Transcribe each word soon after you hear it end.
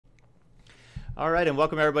All right, and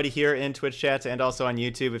welcome everybody here in Twitch chats and also on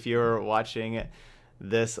YouTube if you're watching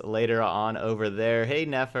this later on over there. Hey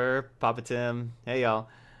Nefer, Papa Tim, hey y'all.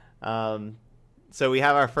 So we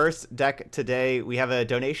have our first deck today. We have a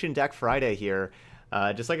donation deck Friday here.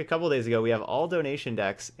 Just like a couple days ago, we have all donation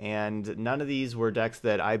decks, and none of these were decks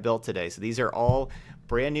that I built today. So these are all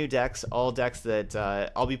brand new decks, all decks that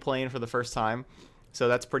I'll be playing for the first time. So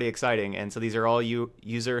that's pretty exciting. And so these are all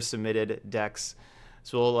user submitted decks.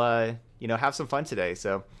 So we'll have some fun today.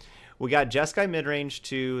 So we got Jeskai Midrange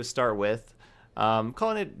to start with.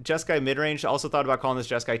 Calling it Jeskai Midrange. Also thought about calling this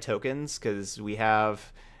Jeskai Tokens because we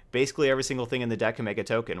have basically every single thing in the deck can make a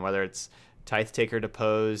token, whether it's Tithe Taker,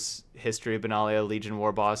 Depose, History of Benalia, Legion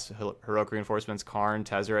War Boss, Heroic Reinforcements, Karn,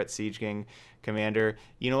 Tezzeret, Siege King, Commander.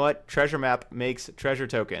 You know what? Treasure Map makes treasure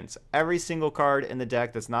tokens. Every single card in the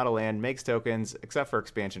deck that's not a land makes tokens, except for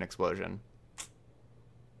Expansion Explosion.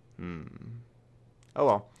 Oh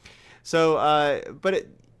well. So,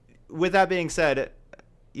 with that being said,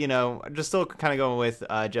 I'm just still kind of going with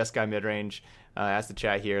Jeskai Midrange as the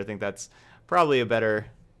chat here. I think that's probably a better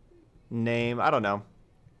name. I don't know.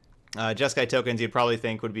 Jeskai Tokens you'd probably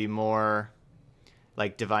think would be more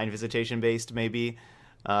like Divine Visitation based, maybe.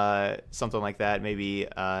 Something like that. Maybe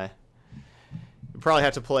you'd probably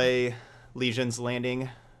have to play Legion's Landing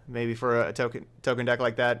maybe for a token deck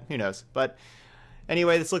like that. Who knows? But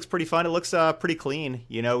anyway, this looks pretty fun. It looks pretty clean.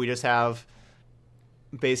 We just have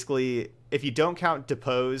basically, if you don't count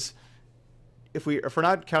Depose, if we're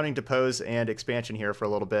not counting Depose and Expansion here for a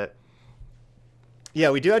little bit, yeah,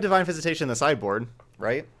 we do have Divine Visitation in the sideboard,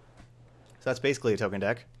 right? So that's basically a token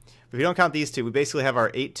deck. But if you don't count these two, we basically have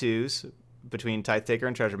our 8 2s between Tithe Taker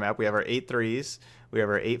and Treasure Map. We have our 8 3s. We have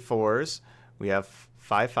our 8 4s. We have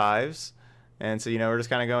 5 5s. And so, we're just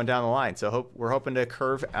kind of going down the line. So we're hoping to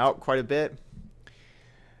curve out quite a bit.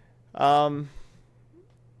 A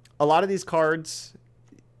lot of these cards,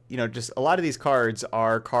 a lot of these cards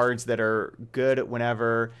are cards that are good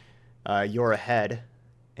whenever you're ahead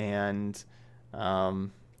and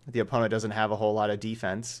the opponent doesn't have a whole lot of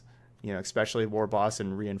defense, especially War Boss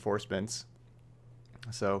and Reinforcements.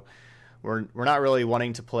 So we're not really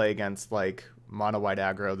wanting to play against like mono white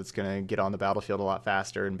aggro that's going to get on the battlefield a lot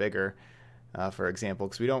faster and bigger, for example,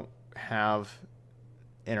 because we don't have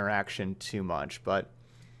interaction too much. But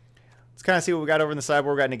let's kind of see what we got over in the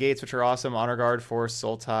sideboard. We got Negates, which are awesome. Honor Guard, Force,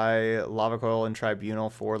 Sultai, Lava Coil, and Tribunal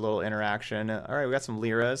for a little interaction. All right, we got some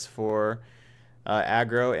Liras for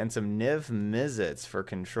aggro and some Niv Mizzets for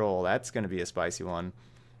control. That's going to be a spicy one.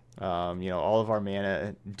 All of our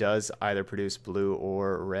mana does either produce blue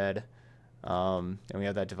or red. And we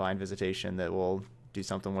have that Divine Visitation that we'll do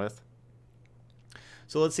something with.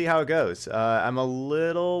 So let's see how it goes. I'm a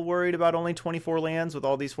little worried about only 24 lands with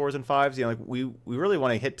all these 4s and 5s. We really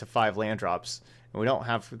want to hit to 5 land drops, and we don't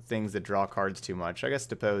have things that draw cards too much. I guess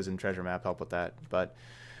Depose and Treasure Map help with that, but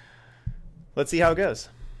let's see how it goes.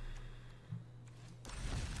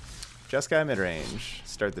 Jeskai Midrange.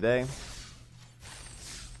 Start the day.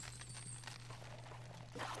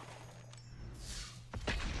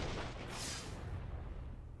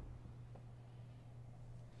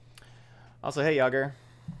 Also, hey Yager.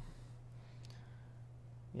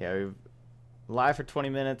 Yeah, we've live for 20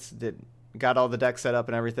 minutes. Got all the deck set up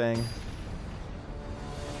and everything.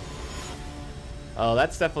 Oh,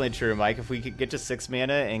 that's definitely true, Mike. If we could get to 6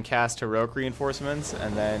 mana and cast Heroic Reinforcements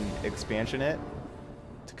and then expansion it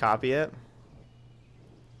to copy it,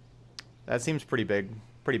 that seems pretty big.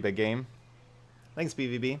 Pretty big game. Thanks,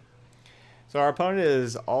 BVB. So our opponent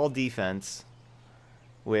is all defense,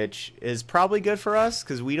 which is probably good for us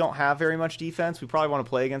because we don't have very much defense. We probably want to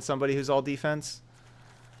play against somebody who's all defense.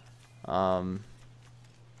 So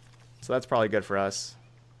that's probably good for us.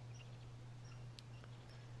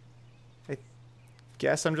 I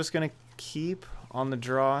guess I'm just going to keep on the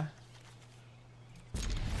draw.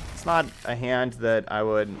 It's not a hand that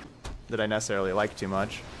I necessarily like too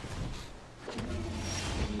much.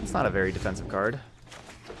 It's not a very defensive card.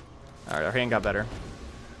 All right, our hand got better.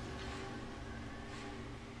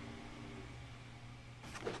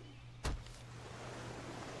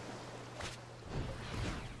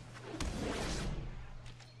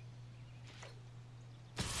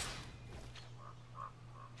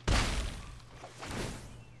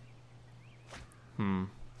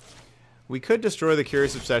 We could destroy the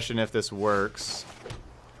Curious Obsession if this works.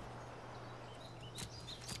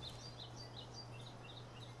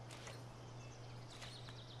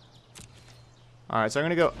 Alright, so I'm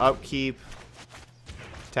going to go upkeep,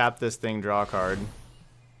 tap this thing, draw a card.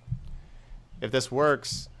 If this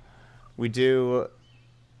works, we do...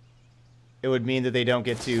 It would mean that they don't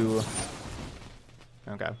get to...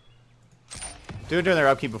 Okay. Do it during their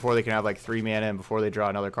upkeep before they can have like 3 mana and before they draw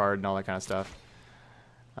another card and all that kind of stuff.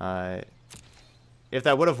 If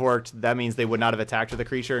that would have worked, that means they would not have attacked with a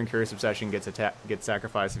creature, and Curious Obsession gets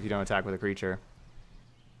sacrificed if you don't attack with a creature.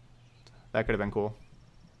 That could have been cool.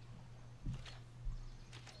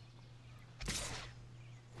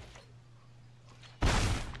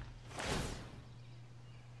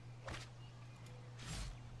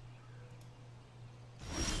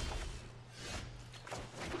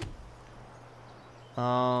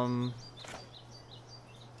 I'll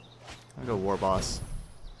go War Boss.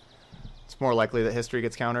 It's more likely that history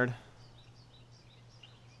gets countered.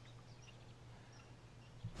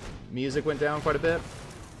 Music went down quite a bit.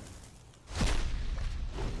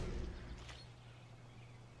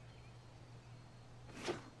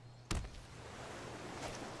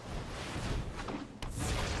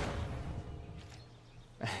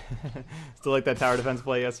 Still like that tower defense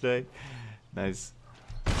play yesterday. Nice.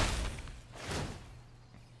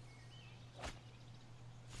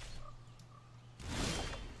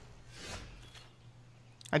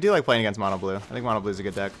 I do like playing against Mono Blue. I think Mono Blue is a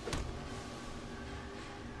good deck.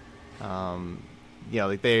 You know,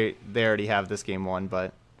 like they already have this game won,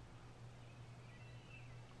 but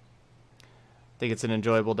I think it's an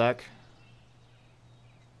enjoyable deck.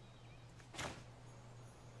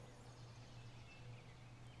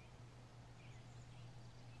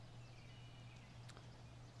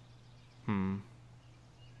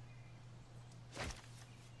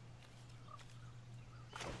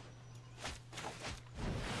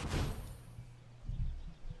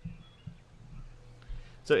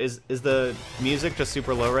 So is the music just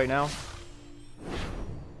super low right now?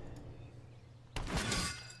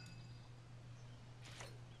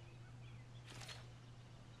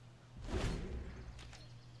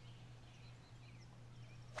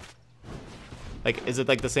 Like, is it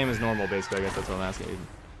like the same as normal, basically? I guess that's what I'm asking.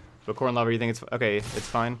 But Corn Lover, you think it's okay? It's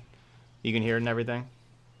fine. You can hear it and everything.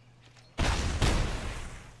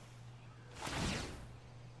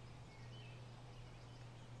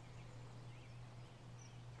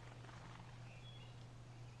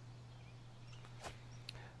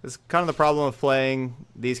 It's kind of the problem of playing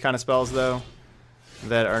these kind of spells, though,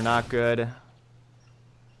 that are not good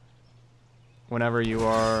whenever you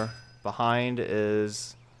are behind,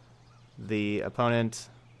 is the opponent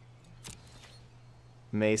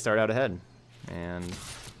may start out ahead. And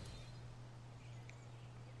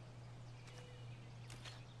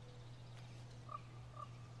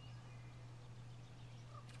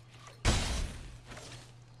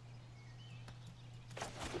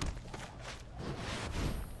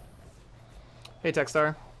hey,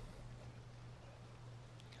 Techstar.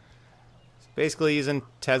 Basically using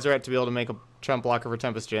Tezzeret to be able to make a chump blocker for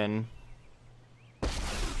Tempest Djinn.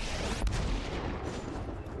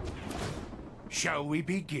 Shall we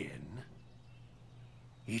begin?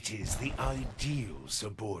 It is the ideal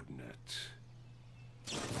subordinate.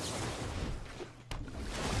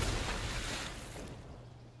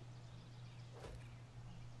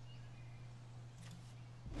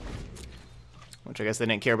 Which I guess they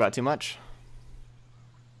didn't care about too much.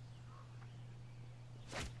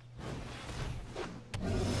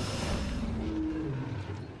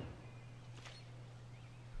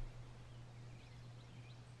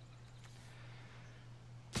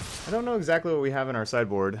 I don't know exactly what we have in our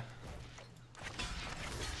sideboard.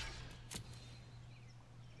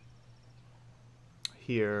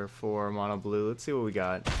 Here for Mono Blue. Let's see what we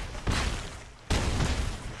got.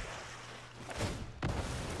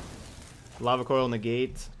 Lava Coil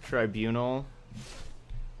Negate, Tribunal,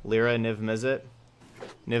 Lyra, Niv Mizzet.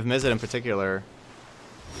 Niv Mizzet in particular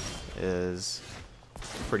is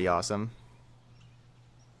pretty awesome.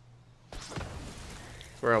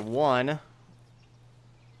 We're at 1.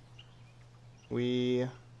 We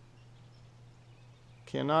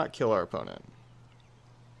cannot kill our opponent.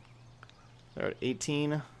 They're at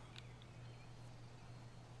 18.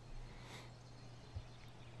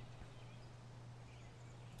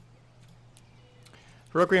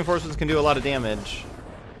 Heroic Reinforcements can do a lot of damage.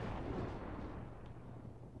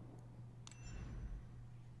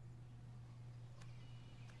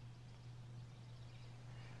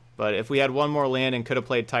 But if we had one more land and could have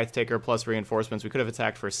played Tithe Taker plus Reinforcements, we could have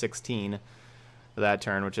attacked for 16 that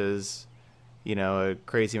turn, which is, you know, a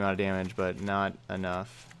crazy amount of damage, but not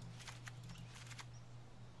enough.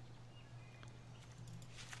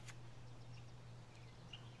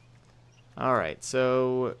 Alright,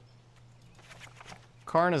 so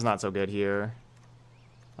Karn is not so good here.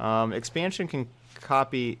 Expansion can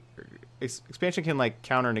copy... Expansion can, like,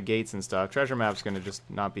 counter negates and stuff. Treasure Map's gonna just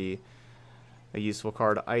not be a useful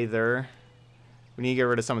card either. We need to get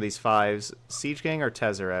rid of some of these 5s. Siege Gang or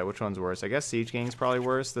Tezzeret? Which one's worse? I guess Siege Gang's probably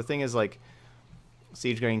worse. The thing is, like,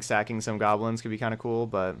 Siege Gang sacking some goblins could be kind of cool,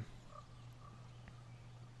 but I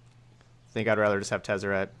think I'd rather just have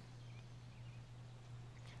Tezzeret.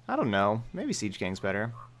 I don't know. Maybe Siege Gang's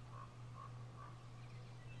better.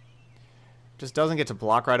 Just doesn't get to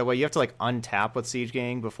block right away. You have to, like, untap with Siege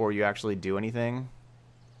Gang before you actually do anything.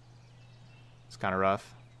 It's kind of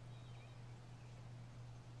rough.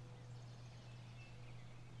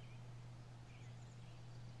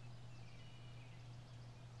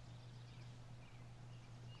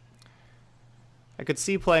 I could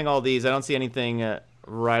see playing all these. I don't see anything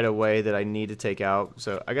right away that I need to take out.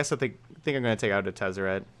 So I guess I think I'm going to take out a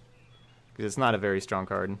Tezzeret, because it's not a very strong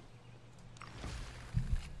card.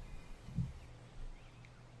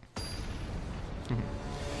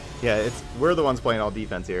 Yeah, we're the ones playing all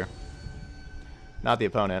defense here, not the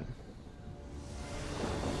opponent.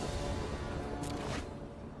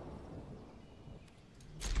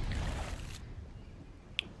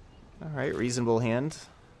 All right, reasonable hand.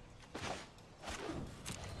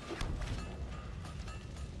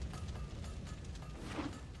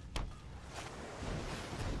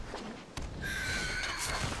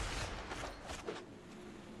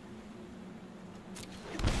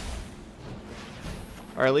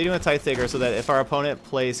 Alright, leading with Tithe so that if our opponent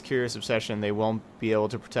plays Curious Obsession, they won't be able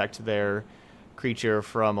to protect their creature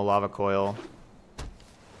from a Lava Coil.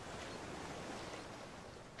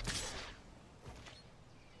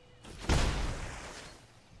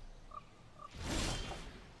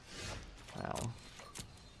 Wow.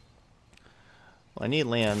 Well, I need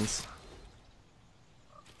lands.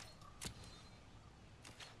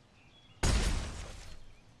 I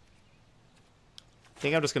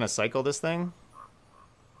think I'm just going to cycle this thing.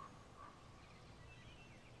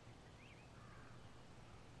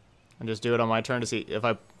 And just do it on my turn to see if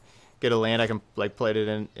I get a land, I can like play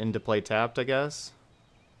it into play tapped, I guess.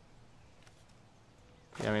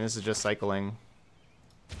 Yeah, I mean, this is just cycling.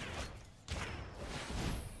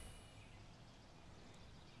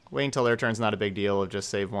 Waiting until their turn's not a big deal, of just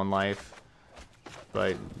save 1 life.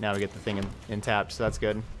 But now we get the thing in tapped, so that's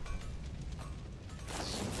good.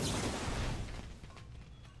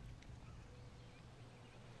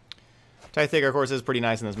 Tithe, of course, is pretty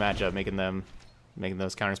nice in this matchup, making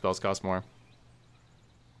those counter spells cost more.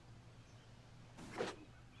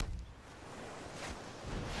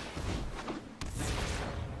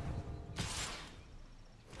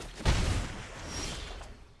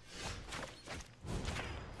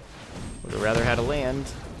 Would have rather had a land.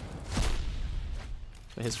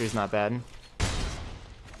 The history's not bad.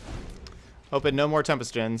 Hoping no more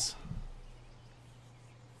Tempest Gens.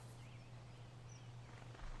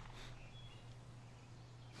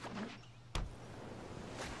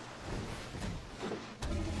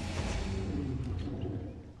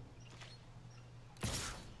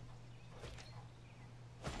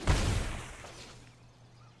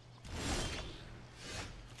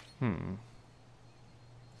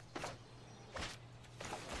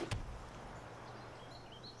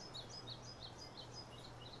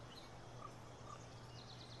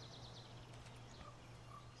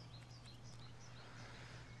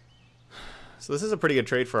 So this is a pretty good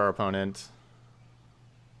trade for our opponent.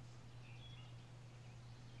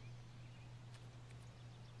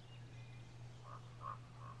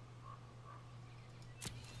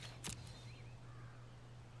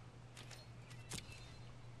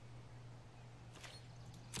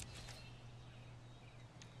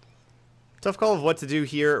 Tough call of what to do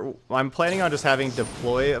here. I'm planning on just having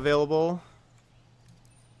deploy available.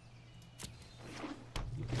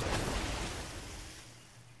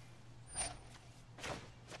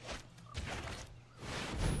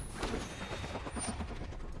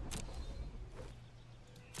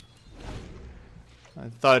 I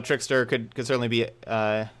thought a Trickster could certainly be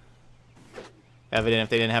evident if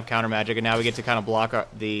they didn't have counter magic, and now we get to kind of block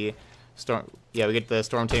the storm. Yeah, we get the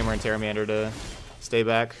Storm Tamer and Terramander to stay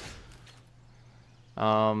back.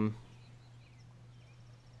 So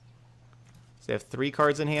they have 3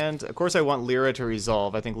 cards in hand. Of course, I want Lyra to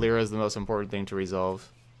resolve. I think Lyra is the most important thing to resolve.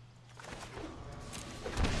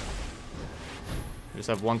 I just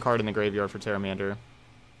have 1 card in the graveyard for Terramander.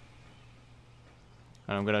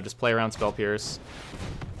 And I'm going to just play around Spell Pierce.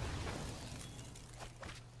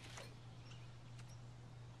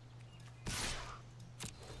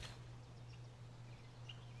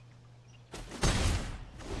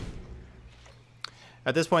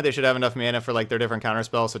 At this point, they should have enough mana for like their different counter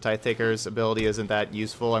spells, so Tithe Taker's ability isn't that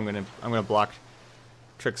useful. I'm gonna block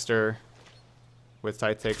Trickster with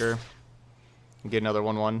Tithe Taker and get another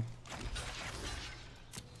 1/1.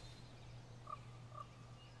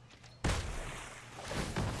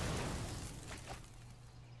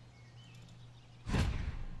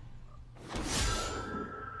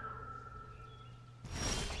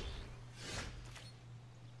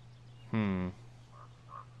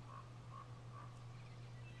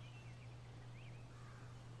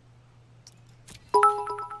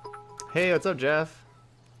 Hey, what's up, Jeff?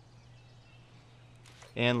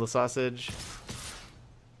 And the sausage.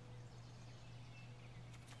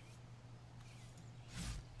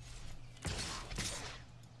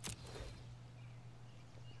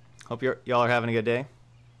 Hope y'all are having a good day.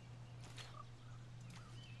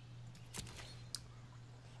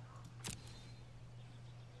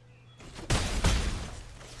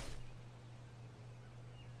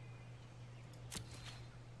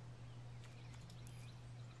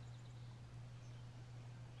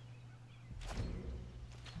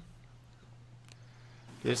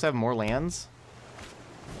 Do they just have more lands?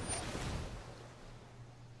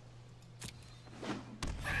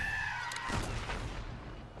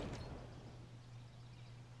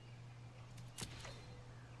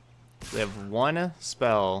 They have one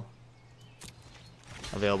spell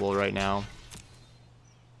available right now.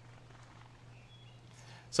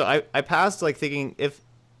 So I passed like thinking if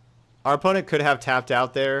our opponent could have tapped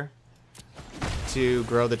out there to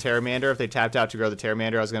grow the Terramander. If they tapped out to grow the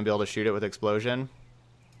Terramander, I was going to be able to shoot it with Explosion.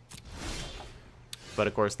 But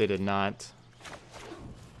of course they did not.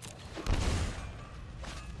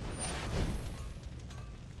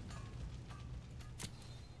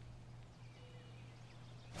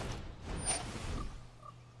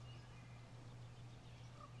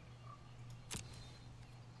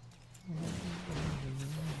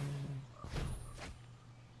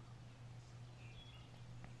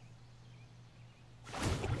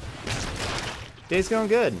 Day's going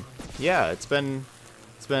good. Yeah, it's been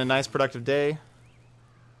a nice productive day.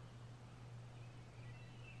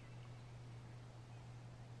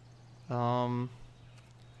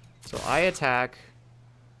 So I attack.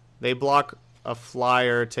 They block a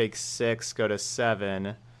flyer, take 6, go to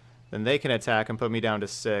 7. Then they can attack and put me down to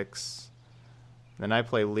 6. Then I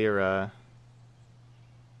play Lyra.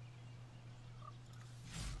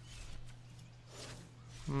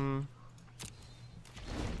 I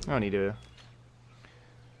don't need to.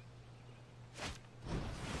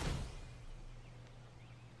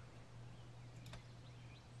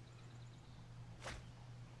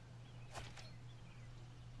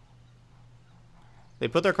 They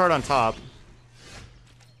put their card on top.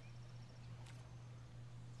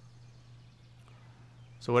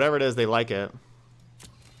 So whatever it is, they like it.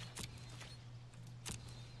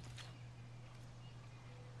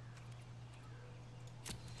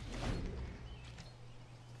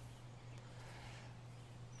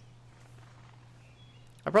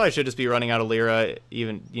 I probably should just be running out of Lyra,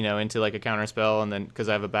 even, you know, into like a counter spell, and then because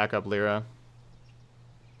I have a backup Lyra.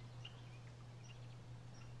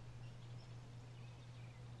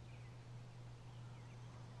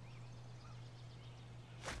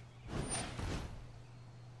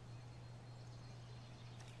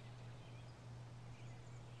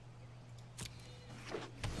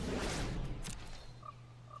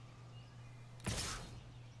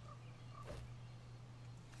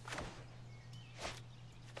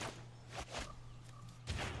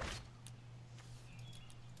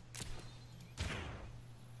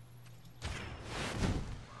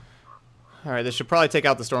 Alright, this should probably take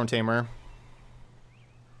out the Storm Tamer.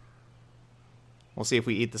 We'll see if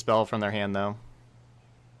we eat the spell from their hand, though.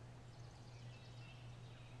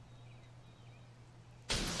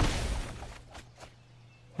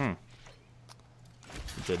 It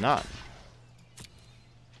did not.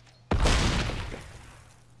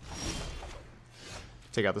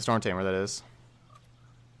 Take out the Storm Tamer, that is.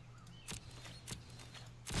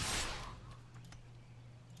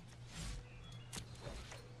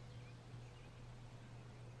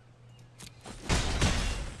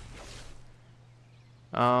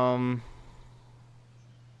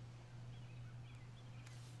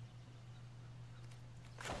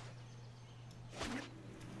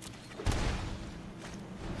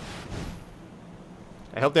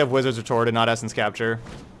 I hope they have Wizard's Retort and not Essence Capture.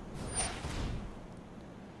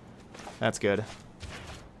 That's good.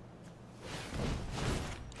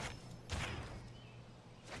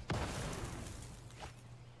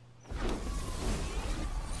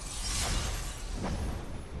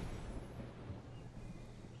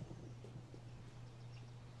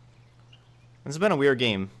 This has been a weird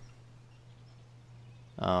game.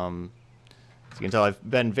 As you can tell, I've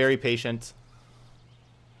been very patient.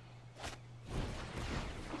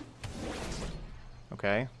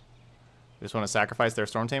 Okay. They just want to sacrifice their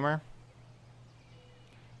Storm Tamer.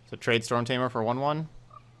 So trade Storm Tamer for 1/1.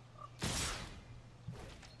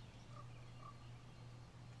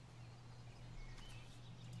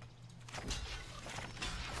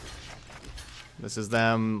 This is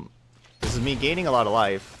them. This is me gaining a lot of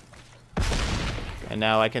life. And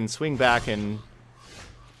now I can swing back and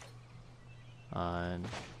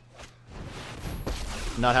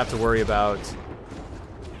not have to worry about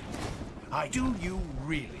Do you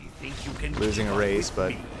really think you can losing a race,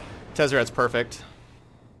 but me? Tezzeret's perfect.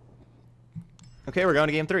 Okay, we're going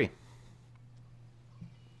to game 3.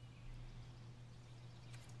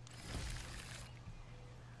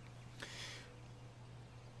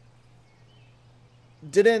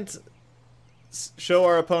 Didn't show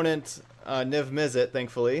our opponent Niv Mizzet,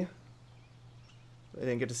 thankfully. I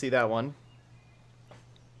didn't get to see that one.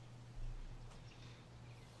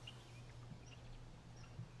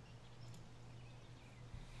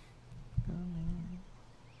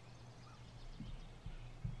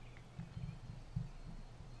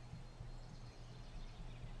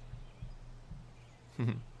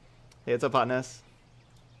 Hey, what's up, Hotness?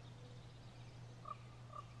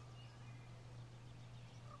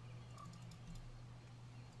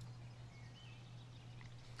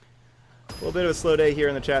 A little bit of a slow day here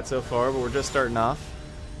in the chat so far, but we're just starting off.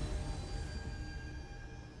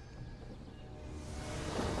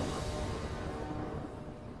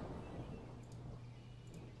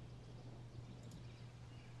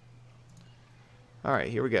 Alright,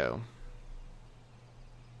 here we go.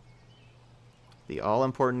 The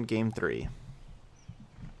all-important Game 3.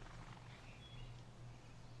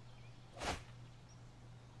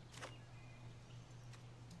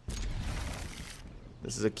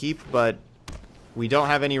 This is a keep, but we don't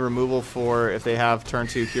have any removal for if they have turn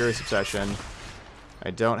 2 Curious Obsession.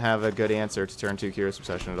 I don't have a good answer to turn 2 Curious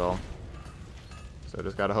Obsession at all. So I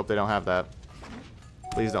just gotta hope they don't have that.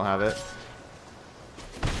 Please don't have it.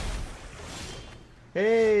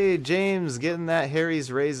 Hey, James, getting that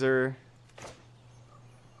Harry's Razor.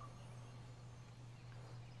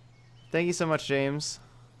 Thank you so much, James.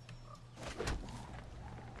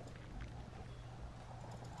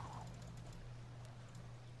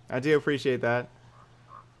 I do appreciate that.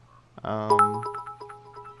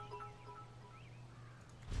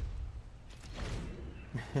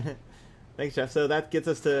 Thanks, Jeff. So that gets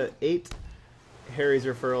us to 8 Harry's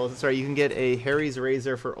referrals. Sorry, you can get a Harry's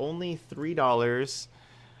Razor for only $3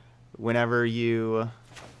 whenever you...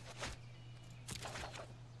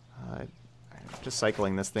 just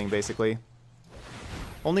cycling this thing, basically.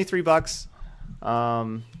 Only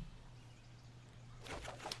 $3.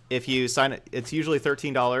 If you sign it, it's usually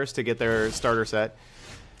 $13 to get their starter set.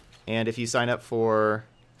 And if you sign up for...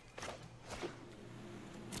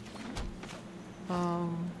 I'll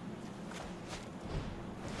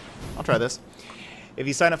try this. If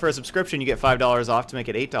you sign up for a subscription, you get $5 off to make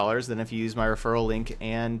it $8. Then if you use my referral link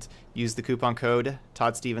and use the coupon code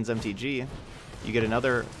ToddStevensMTG, you get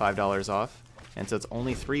another $5 off. And so it's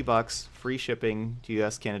only $3, free shipping to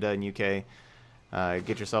US, Canada, and UK.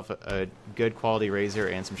 Get yourself a good quality razor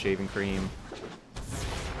and some shaving cream.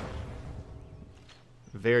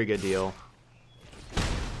 Very good deal.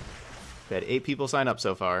 We had 8 people sign up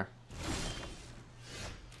so far.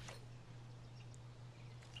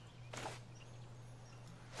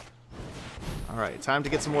 Alright, time to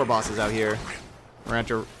get some more bosses out here. We're going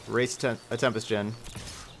to have to race a Tempest Gen.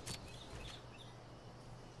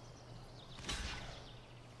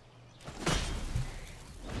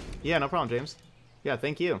 Yeah, no problem, James. Yeah,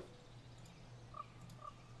 thank you.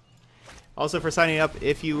 Also, for signing up,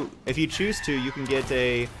 if you choose to, you can get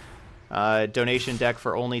a donation deck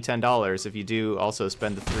for only $10 if you do also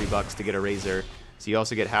spend the $3 to get a razor. So you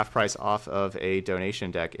also get half price off of a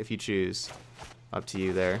donation deck if you choose. Up to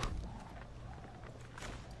you there.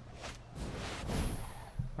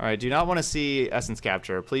 Alright, do not want to see Essence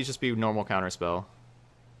Capture. Please just be normal counterspell.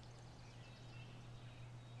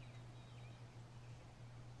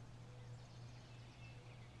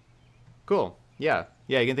 Cool. Yeah.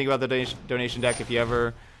 Yeah, you can think about the donation deck if you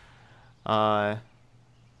ever want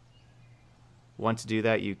to do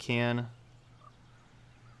that, you can.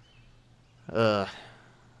 That's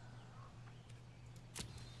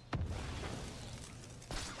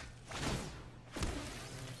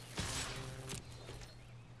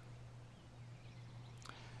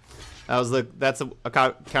a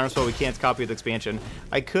counterspell we can't copy with expansion.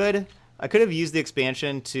 I could have used the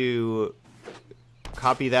expansion to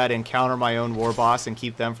copy that and counter my own war boss and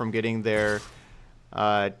keep them from getting their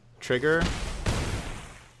trigger,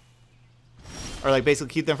 or like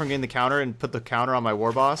basically keep them from getting the counter and put the counter on my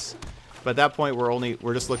war boss. But at that point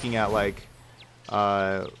we're just looking at like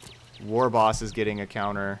war boss is getting a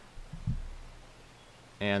counter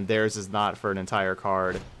and theirs is not for an entire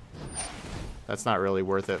card. That's not really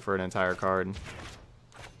worth it for an entire card.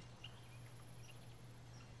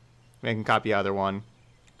 I can copy either one,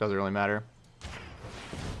 doesn't really matter.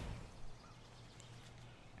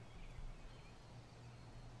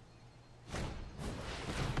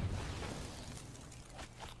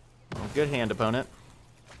 Good hand, opponent.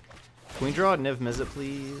 Can we draw a Niv Mizzet,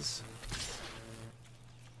 please?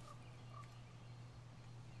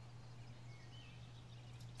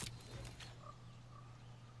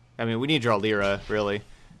 I mean, we need to draw Lyra, really.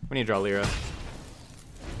 We need to draw Lyra.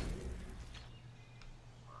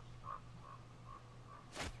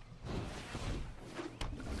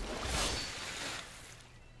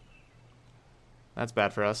 That's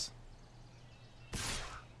bad for us.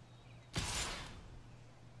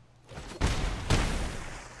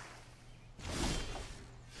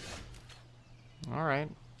 All right.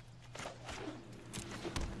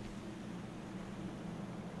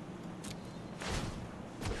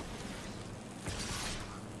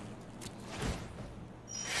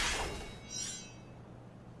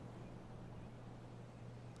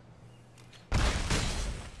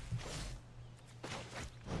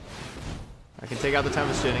 I can take out the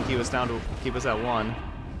Tempest Jin and keep us at 1.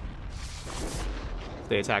 If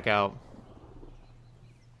they attack out.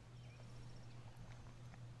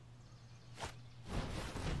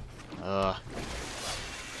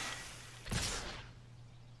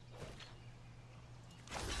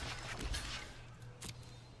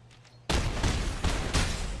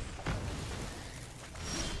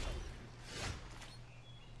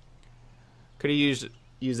 Could have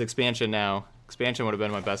used expansion now. Expansion would have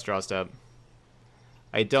been my best draw step.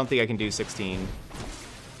 I don't think I can do 16.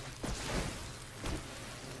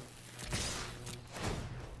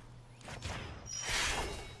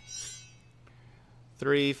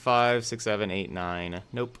 Three, 5, 6, 7, 8, 9.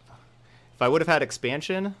 Nope. If I would have had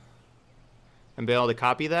expansion and been able to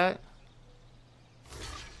copy that,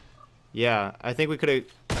 yeah, I think we could have.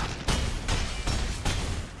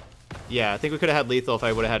 Yeah, I think we could have had lethal if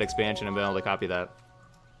I would have had expansion and been able to copy that.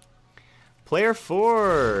 Player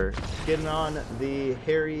 4 getting on the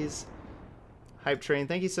Harry's hype train.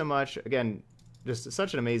 Thank you so much. Again, just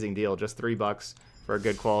such an amazing deal. Just $3 for a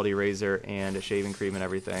good quality razor and a shaving cream and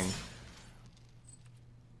everything.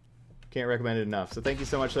 Can't recommend it enough. So thank you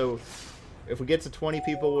so much. So if we get to 20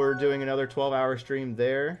 people, we're doing another 12-hour stream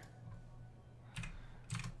there.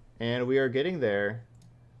 And we are getting there.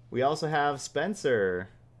 We also have Spencer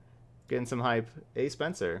getting some hype. Hey,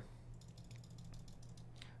 Spencer.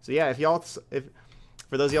 So yeah, if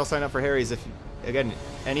for those of y'all sign up for Harry's, if again,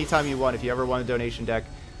 anytime you want, if you ever want a donation deck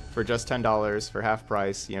for just $10 for half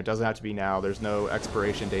price, you know, it doesn't have to be now. There's no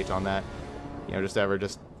expiration date on that. You know,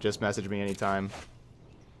 just message me anytime,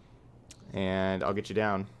 and I'll get you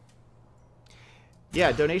down.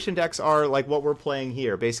 Yeah, donation decks are like what we're playing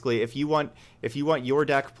here. Basically, if you want your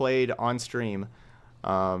deck played on stream,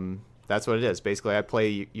 that's what it is. Basically, I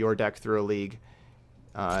play your deck through a league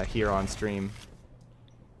here on stream.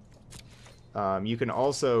 You can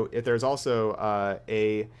also, if there's also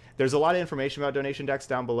there's a lot of information about donation decks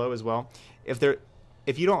down below as well.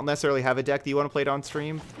 If you don't necessarily have a deck that you want to play on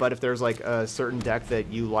stream, but if there's like a certain deck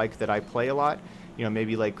that you like that I play a lot, you know,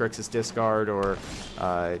 maybe like Grixis Discard or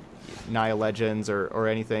Naya Legends or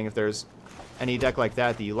anything, if there's any deck like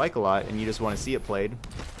that that you like a lot and you just want to see it played,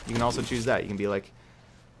 you can also choose that. You can be like,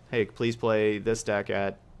 hey, please play this deck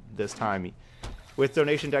at this time. With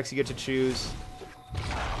donation decks, you get to choose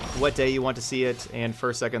what day you want to see it, and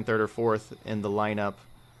first, second, third, or fourth in the lineup,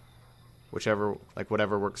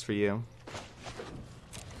 whatever works for you.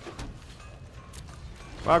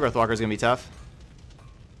 Wow, Growth Walker's gonna be tough.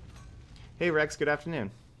 Hey Rex, good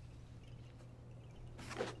afternoon.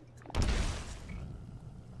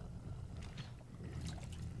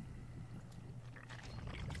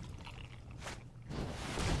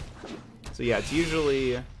 So yeah, it's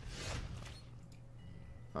usually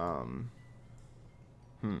kind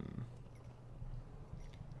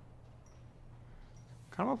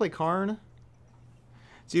of want to play Karn.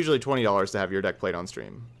 It's usually $20 to have your deck played on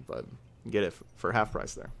stream, but you get it for half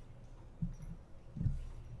price there.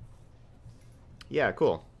 Yeah,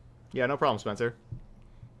 cool. Yeah, no problem, Spencer.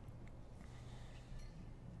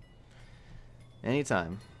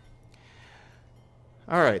 Anytime.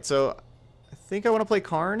 Alright, so I think I want to play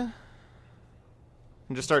Karn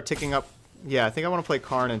and just start ticking up. Yeah, I think I want to play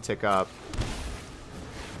Karn and tick up.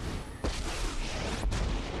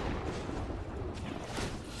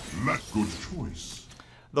 Not good choice.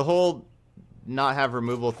 The whole not have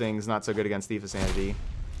removal thing's not so good against Thief of Sanity.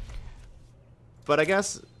 But I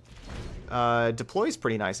guess deploy's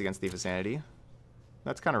pretty nice against Thief of Sanity.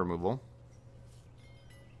 That's kind of removable.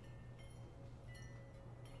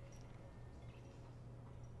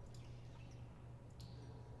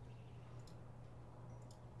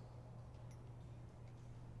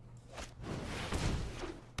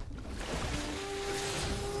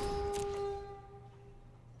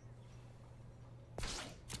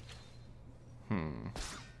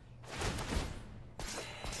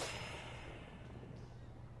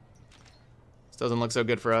 Doesn't look so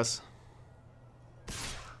good for us.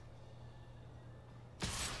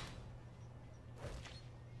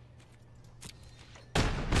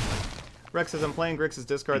 Rex says, I'm playing Grixis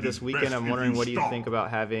discard this weekend. I'm wondering, what do you think about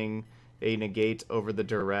having a negate over the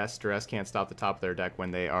duress? Duress can't stop the top of their deck when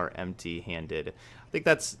they are empty-handed. I think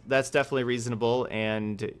that's definitely reasonable,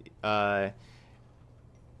 and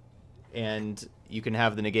you can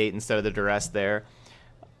have the negate instead of the duress there.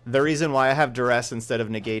 The reason why I have duress instead of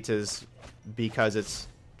negate is because it's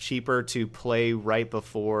cheaper to play right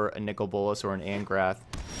before a Nicol Bolas or an Angrath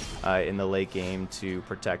in the late game to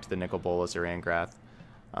protect the Nicol Bolas or Angrath.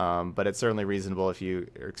 But it's certainly reasonable if you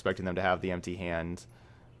are expecting them to have the empty hand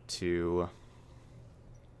to...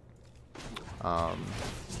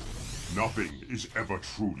 Nothing is ever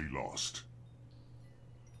truly lost.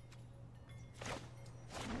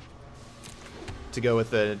 To go with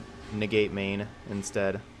the negate main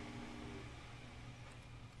instead.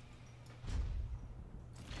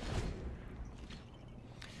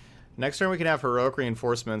 Next turn we can have heroic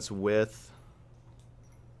reinforcements with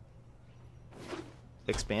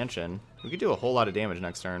expansion. We could do a whole lot of damage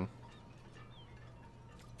next turn.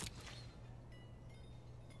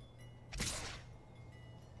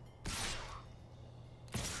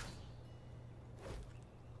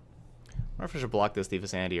 I wonder if I should block this Thief of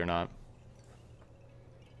Sanity or not.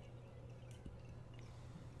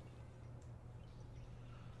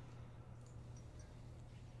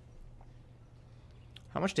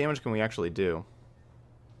 How much damage can we actually do?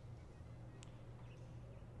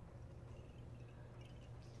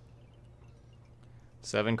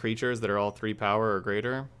 Seven creatures that are all 3 power or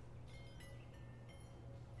greater.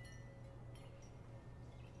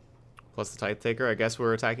 Plus the Tithe Taker. I guess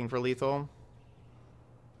we're attacking for lethal.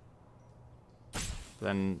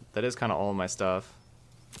 Then that is kind of all of my stuff.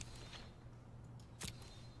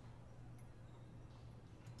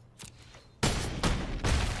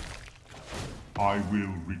 I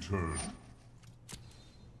will return.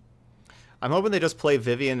 I'm hoping they just play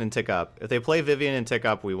Vivian and tick up. If they play Vivian and tick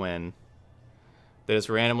up, we win. They just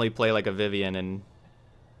randomly play like a Vivian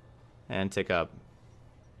and tick up.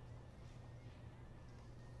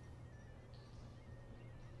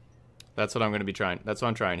 That's what I'm going to be trying. That's what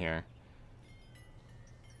I'm trying here.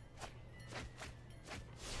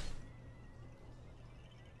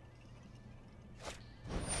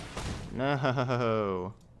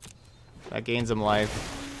 No. That gains him life.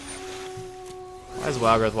 Why does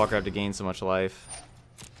Wildgrowth Walker have to gain so much life?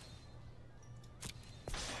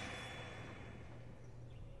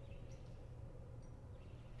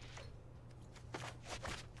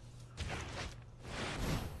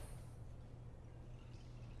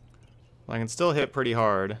 Well, I can still hit pretty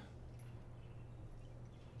hard.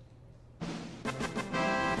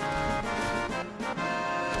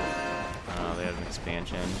 Oh, they have an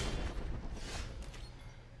expansion.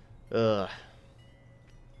 Ugh.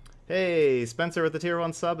 Hey, Spencer with the tier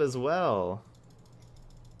 1 sub as well.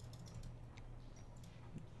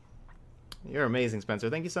 You're amazing, Spencer.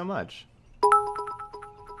 Thank you so much.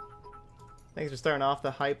 Thanks for starting off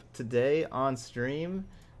the hype today on stream.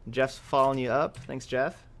 Jeff's following you up. Thanks,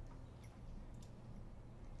 Jeff.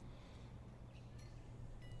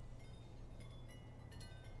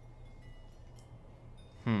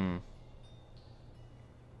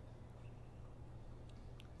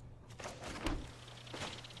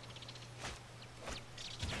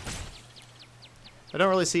 I don't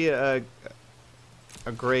really see a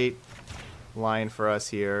great line for us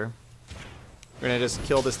here. We're gonna just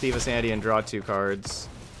kill this Thief of Sanity and draw 2 cards.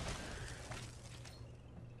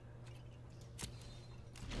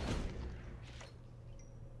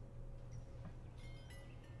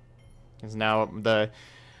 Because now the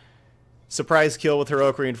surprise kill with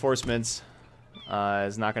heroic reinforcements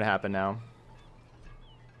is not gonna happen now.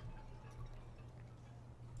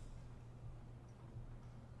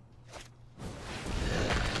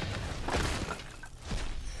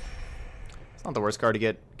 It's not the worst card to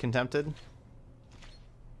get contempted.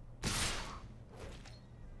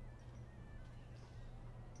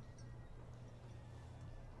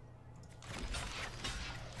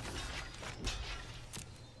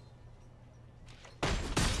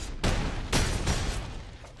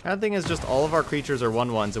 The thing is, just all of our creatures are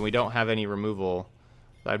 1/1s and we don't have any removal.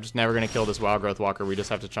 I'm just never going to kill this Wild Growth Walker. We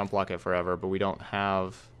just have to chump block it forever, but we don't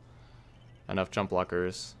have enough chump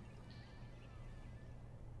blockers.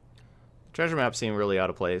 Treasure maps seem really out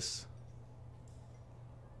of place.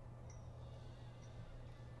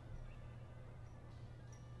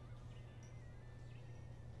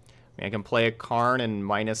 I mean, I can play a Karn and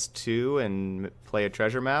 -2 and play a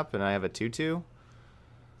treasure map, and I have a 2/2.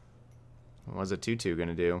 What was a 2/2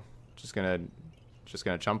 gonna do? Just gonna just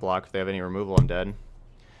going to chump block. If they have any removal, I'm dead.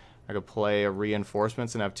 I could play a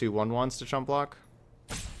Reinforcements and have 2 1/1s to chump block.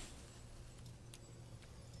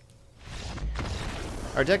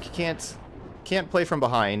 Our deck can't play from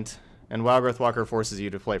behind, and Wild Growth Walker forces you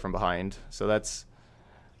to play from behind, so that's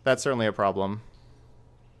certainly a problem.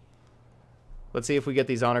 Let's see if we get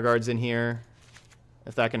these Honor Guards in here,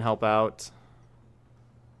 if that can help out.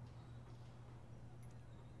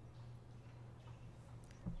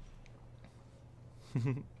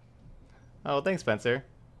 Oh, thanks, Spencer.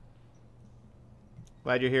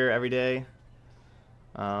 Glad you're here every day,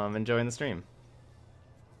 enjoying the stream.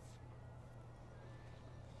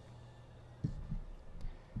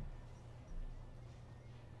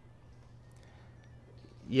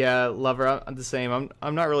 Yeah, Lover, I'm the same.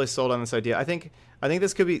 I'm not really sold on this idea. I think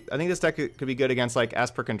this deck could be good against like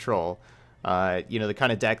Esper Control. You know, the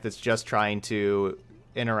kind of deck that's just trying to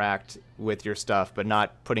interact with your stuff but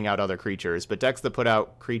not putting out other creatures. But decks that put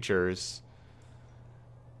out creatures,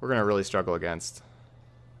 we're gonna really struggle against.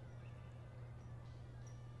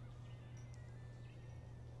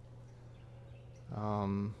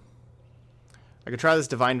 I could try this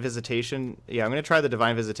Divine Visitation. Yeah, I'm gonna try the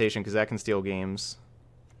Divine Visitation because that can steal games.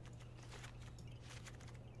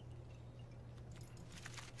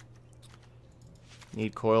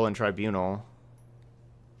 Need Coil and Tribunal.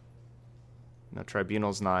 No,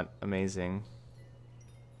 Tribunal's not amazing.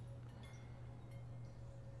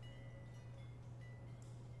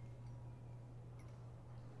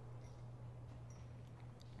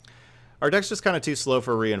 Our deck's just kind of too slow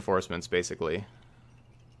for Reinforcements, basically.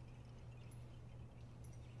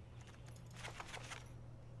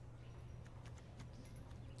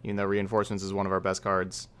 Even though Reinforcements is one of our best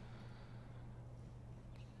cards.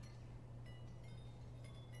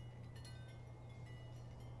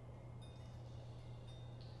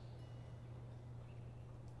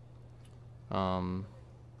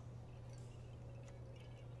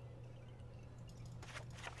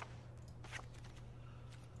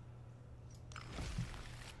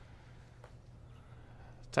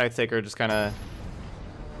 Tithe Taker just kind of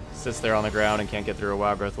sits there on the ground and can't get through a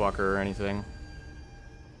Wild Growth Walker or anything.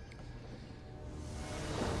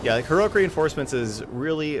 Yeah, like Heroic Reinforcements is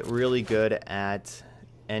really, really good at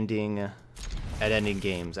ending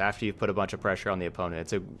games after you've put a bunch of pressure on the opponent.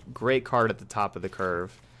 It's a great card at the top of the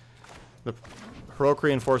curve. The Heroic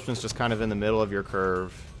Reinforcement's just kind of in the middle of your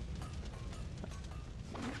curve.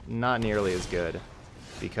 Not nearly as good,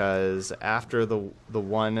 because after the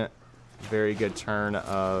one very good turn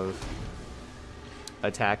of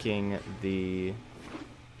attacking the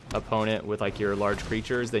opponent with like your large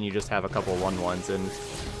creatures, then you just have a couple 1/1s, and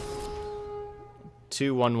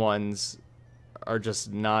 2 1/1s are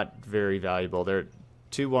just not very valuable. They're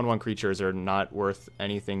 2 1/1 creatures are not worth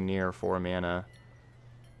anything near 4 mana.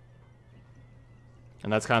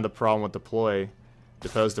 And that's kind of the problem with Deploy.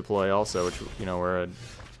 Depose Deploy also, which, you know, we're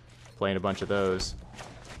playing a bunch of those.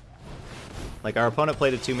 Like, our opponent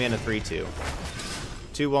played a 2 mana 3/2.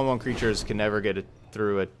 2 1/1 creatures can never get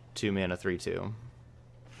through a 2 mana 3/2,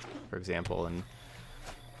 for example, and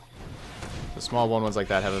the small 1/1s like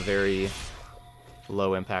that have a very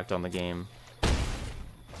low impact on the game.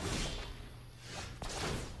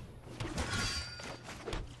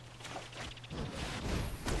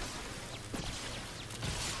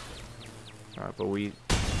 Alright, but we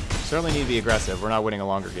certainly need to be aggressive. We're not winning a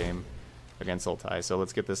longer game against Sultai, so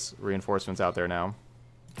let's get this Reinforcements out there now.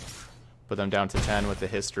 Put them down to 10 with the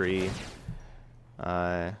history.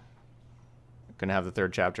 Gonna have the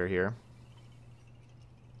 3rd chapter here.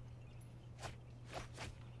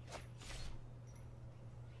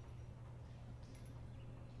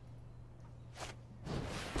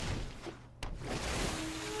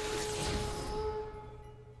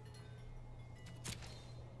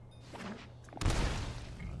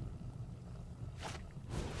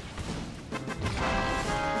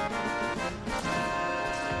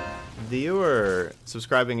 Viewer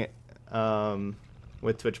subscribing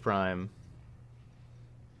with Twitch Prime.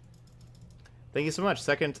 Thank you so much.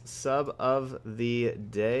 2nd sub of the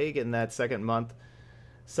day. Getting that 2nd month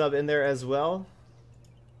sub in there as well.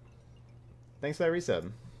 Thanks for that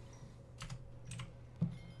resub.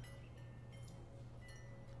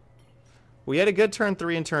 We had a good turn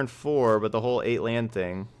 3 and turn 4, but the whole 8 land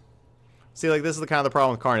thing. See, like, this is the kind of the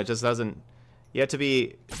problem with Karn. It just doesn't... You have to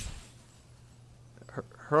be...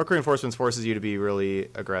 Heroic Reinforcements forces you to be really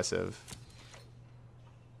aggressive.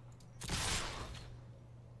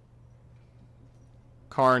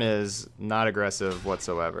 Karn is not aggressive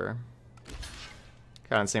whatsoever.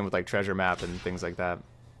 Kind of the same with like Treasure Map and things like that.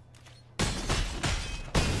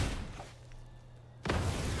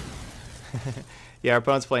 Yeah, our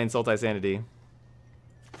opponent's playing Sultai Sanity.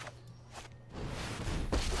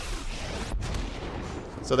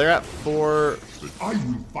 So they're at 4. I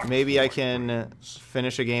will fight Maybe for I my can friends.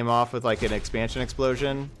 finish a game off with like an expansion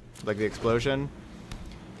explosion, like the explosion.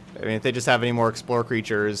 I mean, if they just have any more explore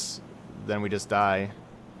creatures, then we just die.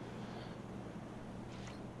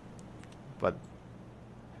 But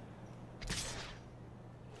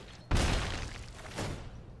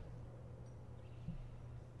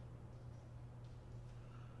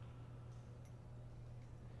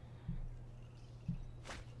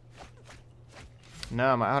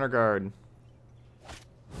no, my honor guard.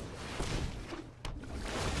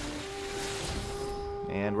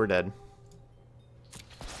 And we're dead.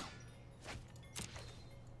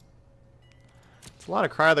 It's a lot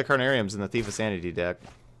of Cry of the Carnariums in the Thief of Sanity deck.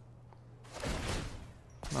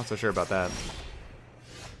 Not so sure about that.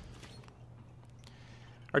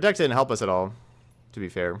 Our deck didn't help us at all, to be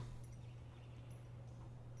fair.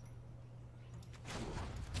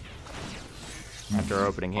 After our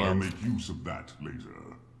opening I'll hand. make use of that later.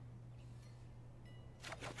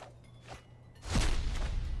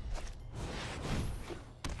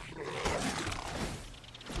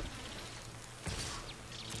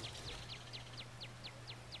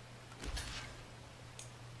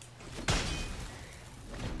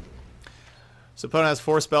 So opponent has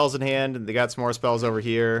 4 spells in hand, and they got some more spells over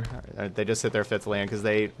here. They just hit their 5th land because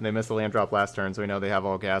they missed the land drop last turn, so we know they have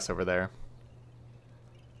all gas over there.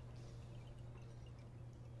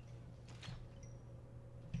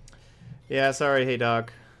 Yeah, sorry, hey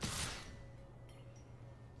Doc.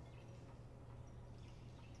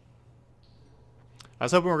 I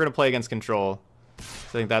was hoping we were going to play against Control. So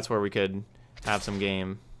I think that's where we could have some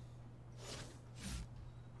game.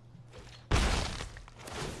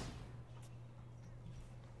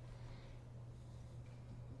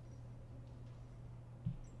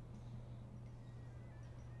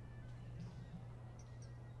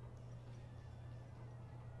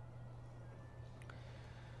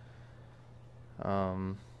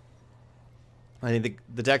 I think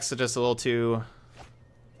the deck's just a little too...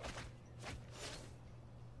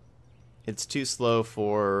 It's too slow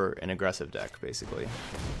for an aggressive deck, basically.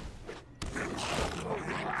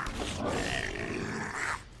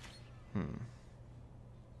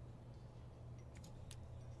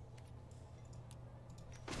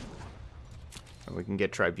 We can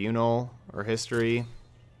get Tribunal or History.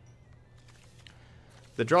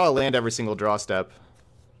 The draw a land every single draw step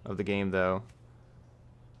of the game, though.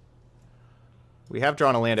 We have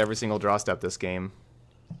drawn a land every single draw step this game.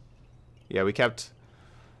 Yeah, we kept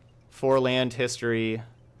 4 land, History,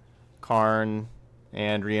 Karn,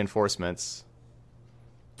 and Reinforcements.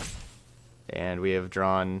 And we have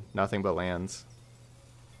drawn nothing but lands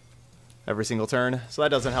every single turn, so that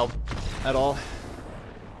doesn't help at all.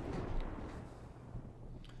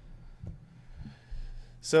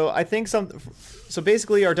 So I think so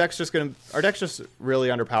basically our deck's just really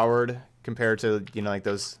underpowered compared to, you know, like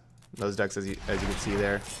those decks as you can see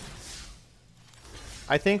there.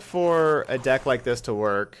 I think for a deck like this to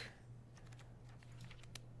work,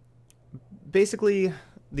 basically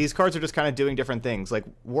these cards are just kind of doing different things. Like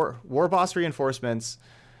War Boss Reinforcements,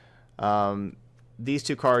 these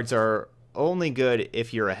 2 cards are only good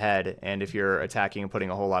if you're ahead and if you're attacking and putting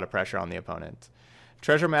a whole lot of pressure on the opponent.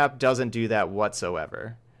 Treasure Map doesn't do that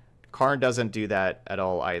whatsoever. Karn doesn't do that at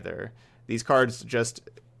all either. These cards just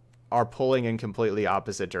are pulling in completely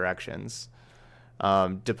opposite directions.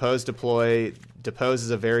 Depose Deploy. Depose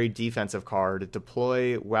is a very defensive card.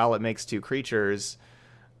 Deploy, while it makes 2 creatures,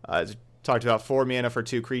 talked about 4 mana for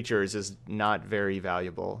 2 creatures is not very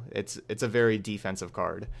valuable. It's a very defensive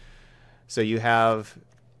card. So you have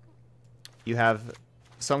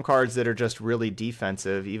some cards that are just really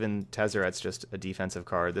defensive. Even Tezzeret's just a defensive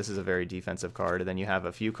card. This is a very defensive card. And then you have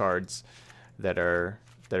a few cards that are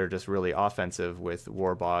just really offensive with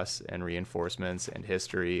War Boss and Reinforcements and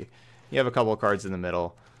History. You have a couple of cards in the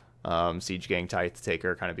middle. Siege Gang Tithe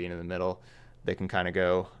Taker kind of being in the middle. They can kind of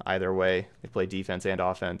go either way. They play defense and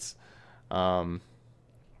offense.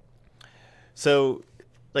 So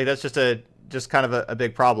like that's just kind of a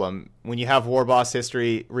big problem. When you have War Boss,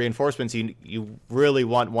 History, Reinforcements, you really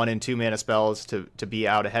want 1 and 2 mana spells to be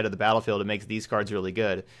out ahead of the battlefield. It makes these cards really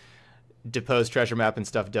good. Depose, Treasure Map, and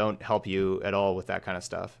stuff don't help you at all with that kind of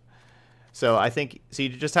stuff. So I think you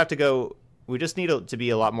just have to go. We just need to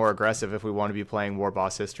be a lot more aggressive if we want to be playing War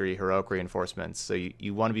Boss, History, Heroic Reinforcements. So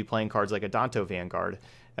you want to be playing cards like a Danto Vanguard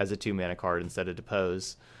as a 2 mana card instead of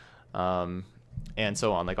Depose, and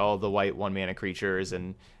so on. Like all the white 1 mana creatures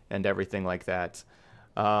and everything like that.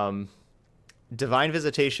 Divine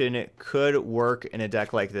Visitation could work in a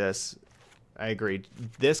deck like this. I agree.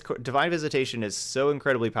 This Divine Visitation is so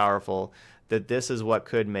incredibly powerful that this is what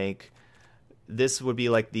could make... This would be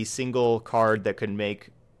like the single card that could make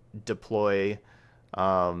deploy,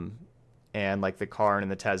 and like the Karn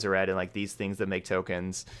and the Tezzeret and like these things that make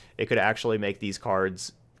tokens, it could actually make these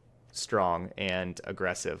cards strong and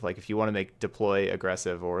aggressive. Like if you want to make deploy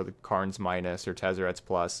aggressive, or the Karn's minus or Tezzeret's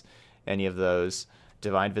plus, any of those,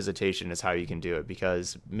 Divine Visitation is how you can do it,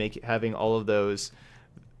 because having all of those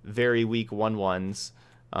very weak 1/1s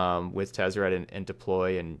with Tezzeret and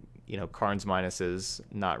deploy, and you know, Karn's minus is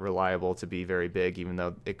not reliable to be very big, even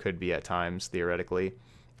though it could be at times theoretically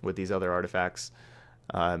with these other artifacts.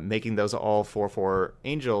 Making those all 4/4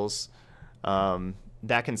 angels,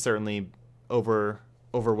 that can certainly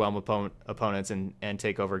overwhelm opponents and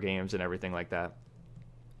take over games and everything like that.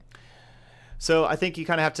 So I think you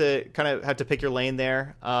kind of have to pick your lane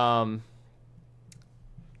there.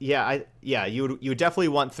 You would definitely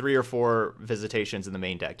want 3 or 4 visitations in the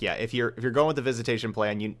main deck. Yeah, if you're going with the visitation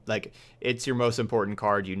plan, you like, it's your most important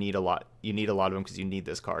card. You need a lot of them because you need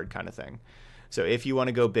this card, kind of thing. So if you want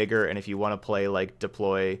to go bigger, and if you want to play like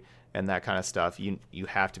deploy and that kind of stuff, you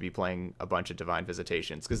have to be playing a bunch of Divine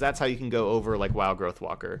Visitations, because that's how you can go over like Wild Growth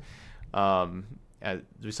Walker. As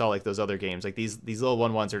we saw like those other games, like these little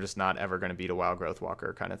 1/1s are just not ever going to beat a Wild Growth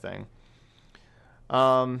Walker kind of thing.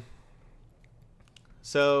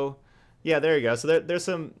 So yeah, there you go. So there's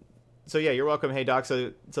some. So yeah, you're welcome. Hey Doc.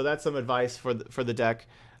 So that's some advice for the deck.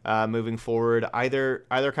 Moving forward, either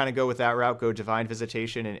kind of go with that route, go Divine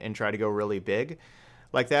Visitation and try to go really big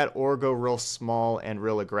like that, or go real small and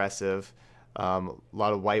real aggressive. A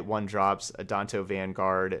lot of white 1-drops, a Danto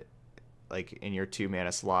Vanguard like in your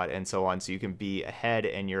 2-mana slot, and so on, so you can be ahead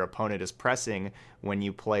and your opponent is pressing when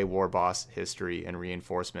you play War Boss, History, and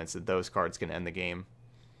Reinforcements, and those cards can end the game.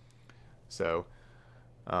 So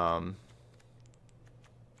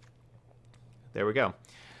there we go.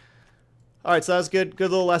 All right, so that was good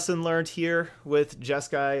little lesson learned here with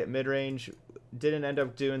Jeskai Midrange. Didn't end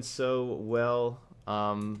up doing so well,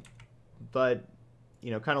 but you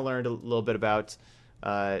know, kind of learned a little bit about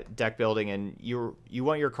deck building, and you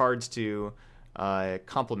want your cards to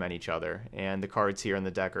complement each other, and the cards here in the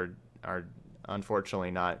deck are unfortunately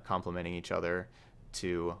not complementing each other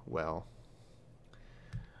too well.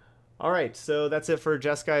 All right, so that's it for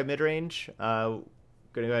Jeskai Midrange.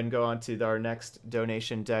 Going to go ahead and go on to our next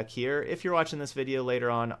donation deck here. If you're watching this video later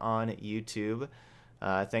on YouTube,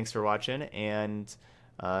 thanks for watching, and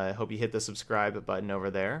I hope you hit the subscribe button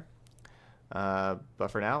over there. But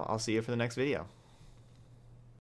for now, I'll see you for the next video.